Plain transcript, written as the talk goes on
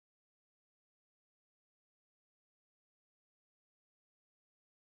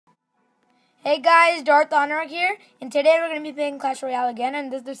Hey guys, Darth Honor here, and today we're going to be playing Clash Royale again,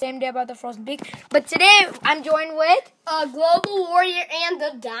 and this is the same day about the Frozen Peak. But today, I'm joined with... Global Warrior and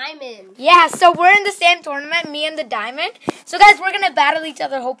the Diamond. Yeah, so we're in the same tournament, me and the Diamond. So guys, we're going to battle each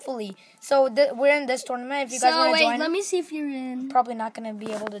other, hopefully. So we're in this tournament, if you guys want to join. Let me see if you're in. Probably not going to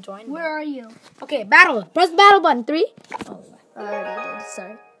be able to join. Where are you? Okay, battle. Press the battle button. 3. Oh, I already did,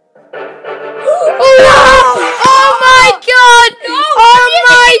 sorry. Oh my god! No, oh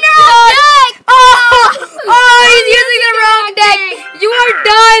my god! He's using the wrong deck! You are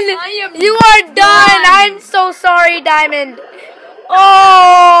done! You are done! I'm so sorry, Diamond.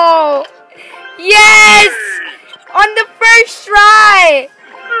 Oh! Yes! On the first try!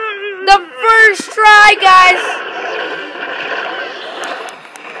 The first try, guys!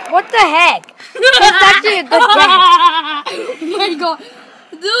 What the heck? That's actually a good deck. Oh my god.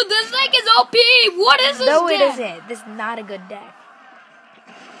 Dude, this deck is OP! What is this No, deck? it isn't. This is not a good deck.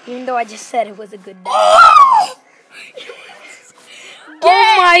 Even though I just said it was a good deck. Oh!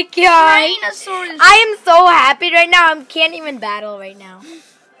 Oh my god! Dinosaurs. I am so happy right now. I can't even battle right now.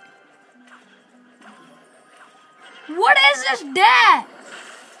 What is this deck?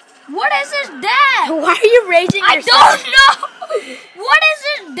 What is this deck? Why are you raging I yourself? don't know! What is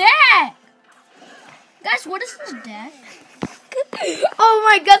this deck? Guys, what is this deck? Oh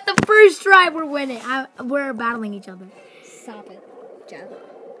my god, the first try we're winning. We're battling each other. Stop it, Jasmine.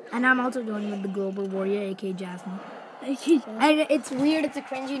 And I'm also joining with the Global Warrior, aka Jasmine. And it's weird, it's a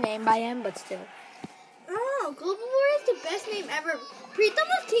cringy name by him, but still. Oh, Global Warrior is the best name ever. Preetham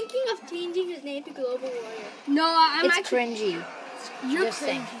was thinking of changing his name to Global Warrior. No, I'm It's actually... cringy. You're Just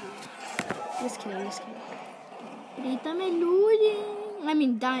saying. cringy. Just kidding, just kidding. Preetham is losing. I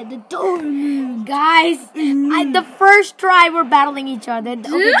mean, the door. Guys, the first try we're battling each other. Okay,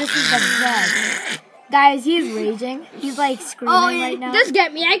 this is the best. Guys, he's raging. He's like screaming right now. Just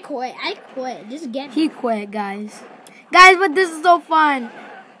get me. I quit. Just get me. He quit, guys. Guys, but this is so fun.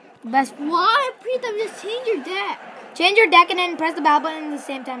 Best. Why, Preetham? Just change your deck. Change your deck and then press the battle button at the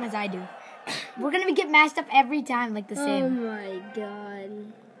same time as I do. We're gonna get matched up every time, like the Oh same. my god.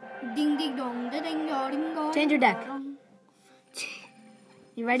 Ding ding dong, ding ding dong. Change your deck.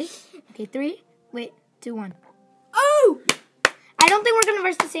 You ready? Okay, 3, 2, 1. Oh! I don't think we're gonna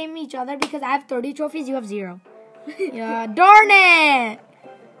verse the same each other because I have 30 trophies, you have 0. Yeah, darn it!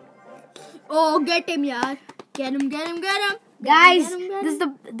 Oh, get him, yaar. Get him. Guys,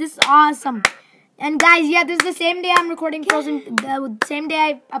 this is awesome. And guys, yeah, this is the same day I'm recording Frozen. The same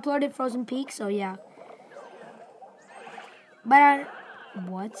day I uploaded Frozen Peak, so yeah. But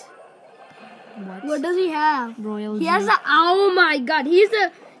what? What does he have? Royal. He has a... Oh my god. He's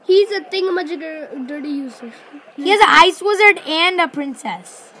a thingamajigger dirty user. He has an ice wizard and a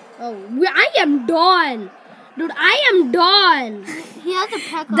princess. Oh, I am done. Dude, I am done. He has a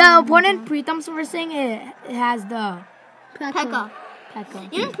Pekka. The opponent Preetham's versing it has the Pekka. Pekka.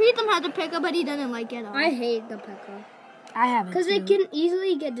 Even Preetham has a Pekka, but he doesn't like it. I hate the Pekka. I have it Because they too. can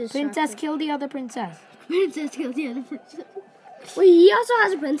easily get distracted. Princess kill the other princess. Princess killed the other princess. Wait, he also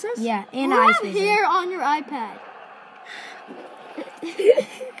has a princess? Yeah, and You ice have wizard. hair on your iPad. Yes,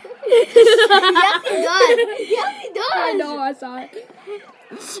 Yes, he does. I know, I saw it.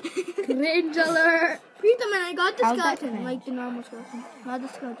 Cringe alert. Preetham, and I got the How's that skeleton, cringe? like the normal skeleton. Not the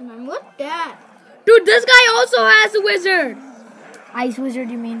skeleton arm. What's that? Dude, this guy also has a wizard. Ice wizard,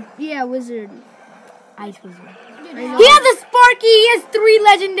 you mean? Yeah, wizard. Ice wizard. Dude, He has a Sparky. He has 3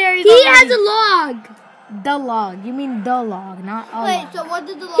 legendaries. He already. has a log. The log. You mean the log, not a Wait, log. so what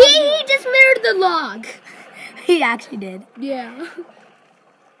did the log He just mirrored the log. He actually did. Yeah. do?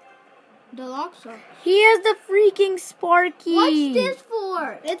 The log sucks. He has the freaking Sparky. What's this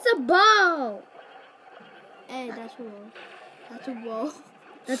for? It's a bow. Hey, that's a wall. That's a wall.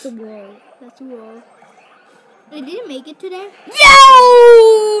 That's a wall. That's a wall. They didn't make it today?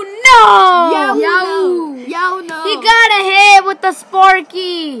 Yo! No! Yow, Yow. Yow, no. He got a hit with the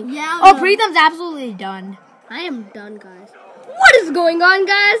Sparky. Yow, Oh, no. Preetham's absolutely done. I am done, guys. What is going on,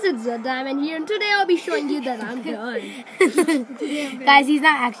 guys? It's a Diamond here, and today I'll be showing you that I'm done. Guys, he's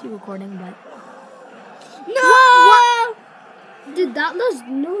not actually recording, but... No! Dude, that does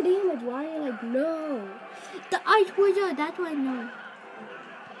no damage. Why are you like, no? The ice wizard, that's what I know.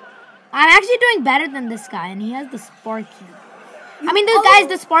 I'm actually doing better than this guy, and he has the Sparky. I mean, guys,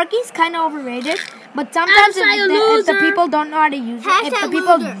 the Sparky's kind of overrated, but sometimes if the people don't know how to use it, if the Hashtag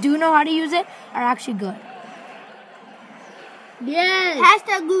people loser. do know how to use it, are actually good. Yes.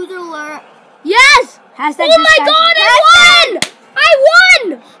 Hashtag loser alert. Yes. Hashtag Oh this my guy's- god, I won! I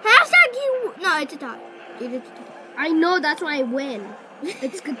won! Hashtag you. No, it's a tie. It is a tie. I know, that's why I win.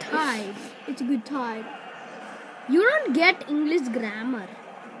 It's good time. It's a good tie. You don't get English grammar.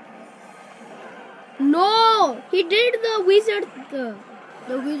 No, he did the wizard.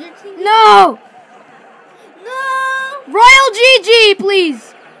 The wizard thing? No! No! Royal GG,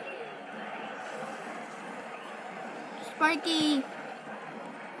 please! Sparky.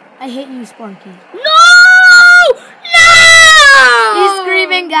 I hate you, Sparky. No! He's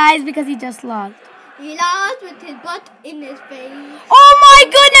screaming, guys, because he just lost. He lost with his butt in his face. Oh my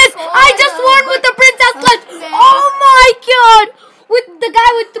goodness! I just won with the Princess Clutch! Oh my god! With the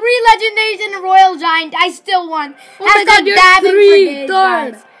guy with 3 legendaries and a Royal Giant, I still won. Oh my god, you're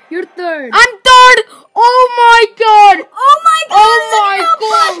third. You're third. I'm third! Oh my god! Oh my god!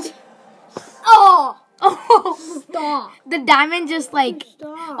 Oh my god! Oh! Oh! Stop. The diamond just like...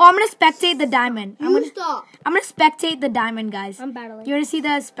 Stop. Oh, I'm gonna spectate the diamond. Stop. I'm gonna spectate the diamond, guys. I'm battling. You wanna see the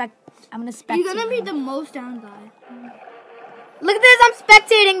I'm gonna spectate. You're gonna be the most down guy. Look at this, I'm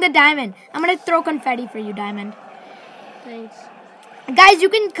spectating the diamond. I'm gonna throw confetti for you, diamond. Thanks. Guys, you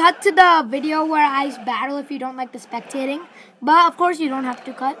can cut to the video where I battle if you don't like the spectating. But of course you don't have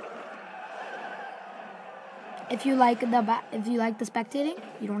to cut. If you like the spectating,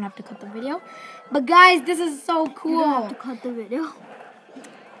 you don't have to cut the video. But guys, this is so cool. You don't have to cut the video.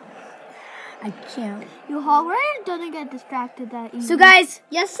 I can't. Your hog rider doesn't get distracted that easy. So guys,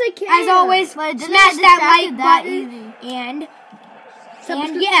 Yes, I can. as always, But it doesn't smash get that distracted like that button easy. and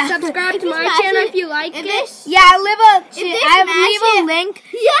Subscribe If to you my smash channel it- if you like if it. this- yeah, I they leave smash a it- link.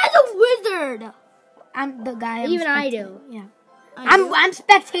 He has a wizard. I'm the guy. Even I spectating. do. Yeah. I do. I'm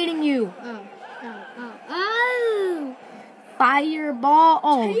spectating you. Oh. Fireball.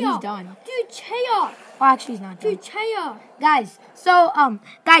 Oh, Chaos. he's done. Dude, chaos. Oh, actually, he's not done. Dude, chaos. Guys, so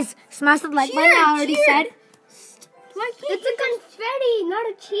guys, smash the like button. I already said. It's a confetti, not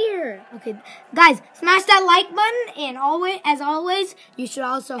a cheer. Okay, guys, smash that like button, and as always, you should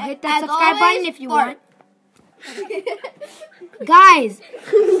also hit that As subscribe always, button if you fart. want. Guys,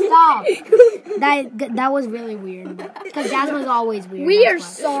 stop. That was really weird. Because Jasmine's always weird. We are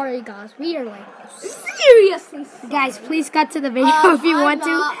that's why. sorry, guys. We are like seriously sorry. Guys, please cut to the video if you I'm want not-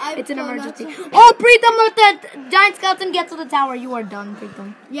 to. I'm It's an so not emergency. sorry. Oh, Preetham, let the giant skeleton get to the tower. You are done,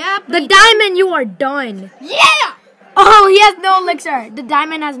 Preetham. Yeah, The diamond, you are done. yeah. Oh, he has no elixir. The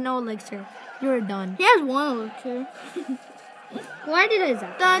diamond has no elixir. You are done. He has one elixir. Why did I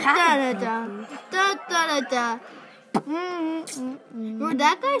zap? Da da da da da da da. Bro,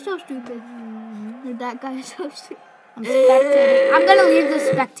 that guy is so stupid. That guy is so stupid. I'm spectating. I'm gonna leave the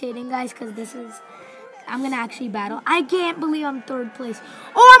spectating, guys, because I'm gonna actually battle. I can't believe I'm third place.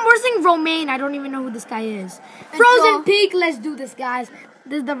 Oh, I'm versing Romaine. I don't even know who this guy is. Frozen go. Peak. Let's do this, guys.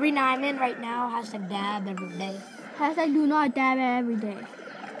 This is the arena I'm in right now. Hashtag dab every day. Hashtag do not dab every day.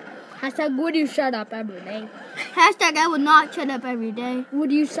 Hashtag would you shut up every day? Hashtag I would not shut up every day.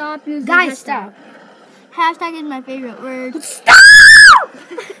 Would you stop using Guys, hashtag? stop. Hashtag is my favorite word.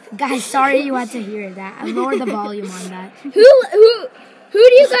 Guys, sorry you had to hear that. I lowered the volume on that. Who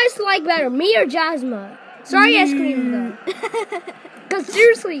do you guys like better, me or Jasmine? Sorry I screamed though. Cause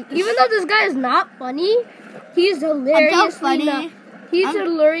seriously, even though this guy is not funny, he's hilarious. funny. He's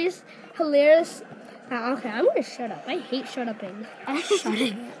hilarious. Okay, I'm gonna shut up. I hate shut upping.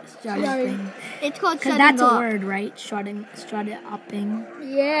 Shutting upping. It's called Because shutting that's a up. word, right? Shutting upping.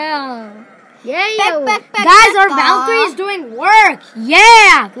 Yeah. Yeah, Back, yeah. back, back, Guys, our back, Valkyrie is back. doing work.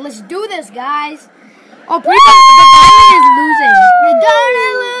 Yeah, let's do this, guys. Oh, the diamond is losing. The diamond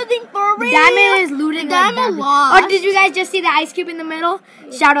is losing for The real. diamond is looting. The like diamond garbage. lost. Oh, did you guys just see the ice cube in the middle?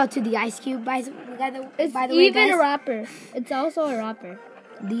 Shout out to the ice cube, by the It's by the way, even guys. a rapper. It's also a rapper.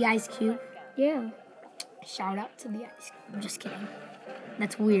 The ice cube. Yeah. Shout out to the ice cube. I'm just kidding.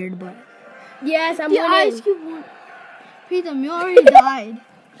 That's weird, but Yes, I'm The winning. ice cube won. Preetham, you already died.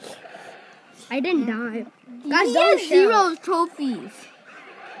 I didn't die. Guys, You don't have shout. 0 trophies.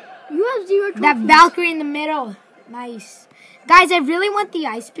 You have 0 trophies. that Valkyrie in the middle. Nice. Guys, I really want the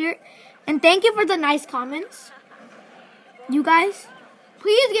ice spirit. And thank you for the nice comments. You guys?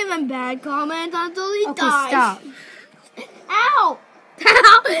 Please give him bad comments until he Okay, dies. stop. Ow!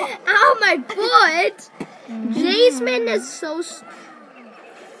 Ow, my foot! Jasmine is so.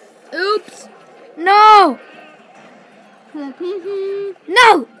 Oops. No!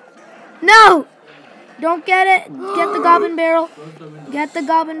 No! No! Don't get it. Get the goblin barrel. Get the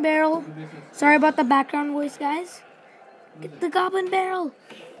goblin barrel. Sorry about the background voice, guys. Get the goblin barrel.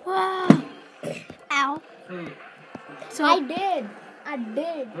 Wow. Ow. So, did.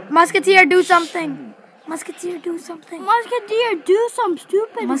 Musketeer, do something. Musketeer, do something. Musketeer, do some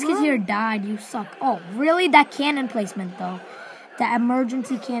stupid Musketeer died. You suck. Oh, really? That cannon placement, though. That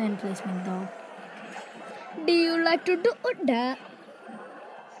emergency cannon placement, though. Do you like to do that?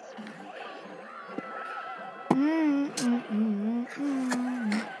 Mm.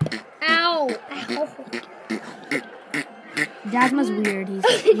 Ow. Jasmine's weird.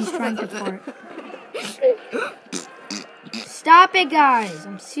 He's trying to fart. Stop it, guys.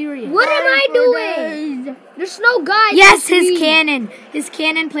 I'm serious. What am I doing? There's no guy. Yes, his cannon. His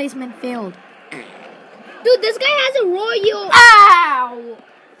cannon placement failed. Dude, this guy has a royal. Ow!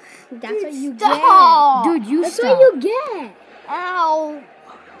 That's what you Stop! Dude, you That's stop. what you get. Ow!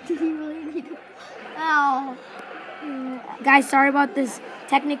 Did he really need to? Ow! Guys, sorry about this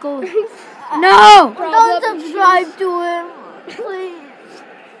technical. No! Don't subscribe to him, please.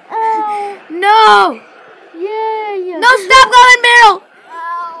 Ow! No! Yeah. No, stop, Golden Barrel!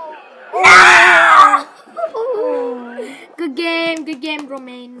 Ow! No! Good game,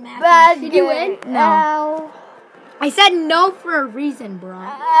 Romaine. Bad Did you win? No. Ow. I said no for a reason, bro.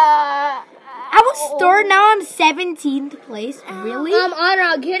 Ah. I was third, now I'm 17th place. Really?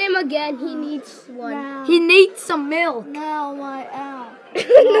 Anna, get him again. He needs one. Now, He needs some milk. now my ow.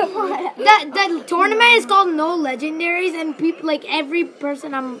 That tournament is called No Legendaries, and people, like, every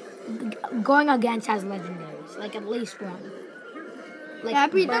person I'm going against has legendaries, like at least one. Like, Yeah,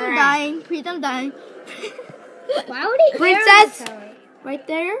 Preetam brr. dying. Preetam dying. Why would he? Princess, right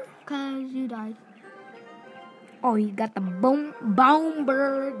there. Cause you died. Oh, you got the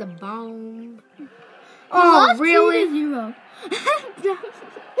bomber, the bomb. You Oh, lost really? 3-0.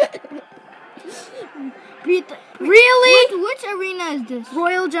 Really? Which arena is this?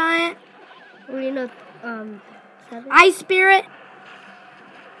 Royal Giant, Arena 7. Ice Spirit.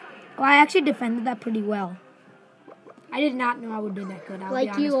 Oh, I actually defended that pretty well. I did not know I would do that good. I'll be Like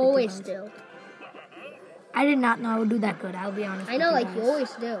honest you with always guys. do. I did not know I would do that good. I'll be honest. I know, with like you you guys.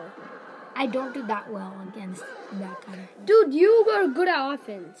 always do. I don't do that well against that kind of. Dude, you are good at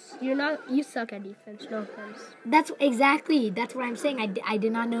offense. You're not. You suck at defense. No offense. That's what I'm saying. I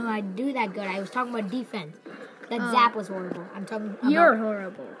did not know I'd do that good. I was talking about defense. That zap was horrible. I'm talking about. You're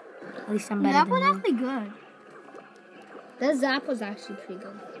horrible. At least I'm better That than was you. actually good. That zap was actually pretty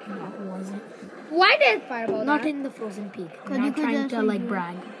good. No, it wasn't. Why did Fireball Not die? in the frozen peak. Cause I'm you not could trying just, to like, like do it.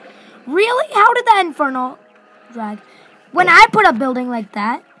 brag. Really? How did that Inferno drag? When I put a building like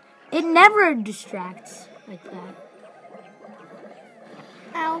that, it never distracts like that.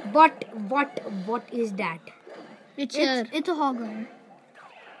 Ow. What is that? It's It's a hog rider.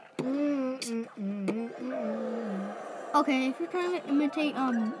 Okay, if you're trying to imitate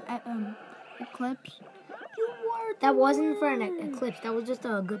Eclipse, you were. That wasn't for an eclipse. That was just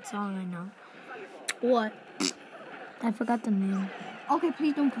a good song. I know. what? I forgot the name. Okay,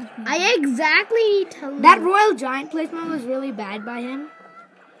 please don't push me. I exactly tell you. That Royal Giant placement was really bad by him.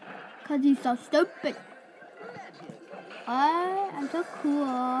 Cause he's so stupid. I'm so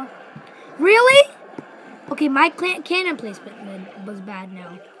cool. Really? Okay, my cannon placement was bad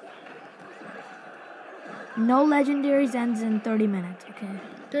now. No legendaries ends in 30 minutes, okay?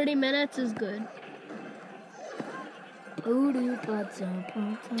 30 minutes is good. Booty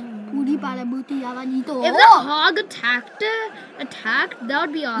bada booty yavanito. If the hog attacked, that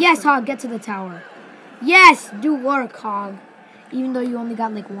would be awesome. Yes, Hog, get to the tower. Yes, do work, Hog. Even though you only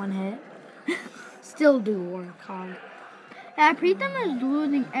got like one hit. Still do work, Hog. Yeah, Preetam is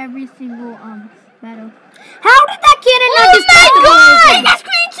losing every single battle. How did that cannon not distract the Take a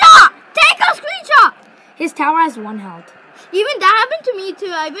screenshot! Take a screenshot! His tower has 1 health. Even that happened to me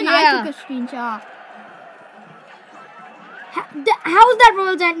too. I Yeah. took a screenshot. How is that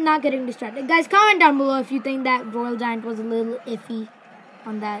Royal Giant not getting distracted? Guys, comment down below if you think that Royal Giant was a little iffy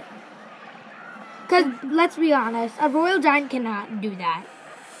on that. Because, let's be honest, a Royal Giant cannot do that.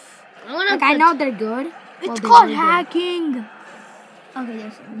 I know they're good. It's Well, called they're hacking. Okay,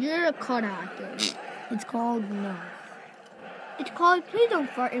 yes. You're a card hacker. good. It's called no. It's called please don't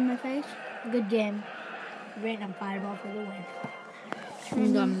fart in my face. Good game. Random fireball for the win.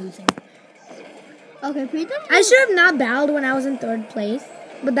 Even though I'm losing. Okay, Preetam. I should have not battled when I was in 3rd place,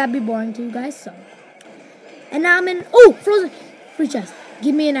 but that'd be boring to you guys, so. And now I'm in, frozen, free chest.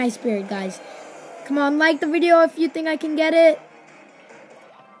 Give me an ice spirit, guys. Come on, like the video if you think I can get it.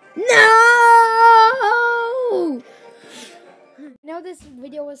 No! I know this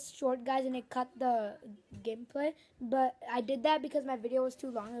video was short, guys, and it cut the gameplay, but I did that because my video was too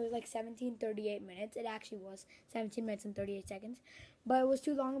long. It was like 17:38 minutes. It actually was 17 minutes and 38 seconds, but it was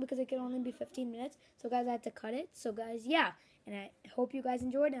too long because it could only be 15 minutes. So, guys, I had to cut it. So, guys, yeah, and I hope you guys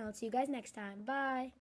enjoyed, and I'll see you guys next time. Bye.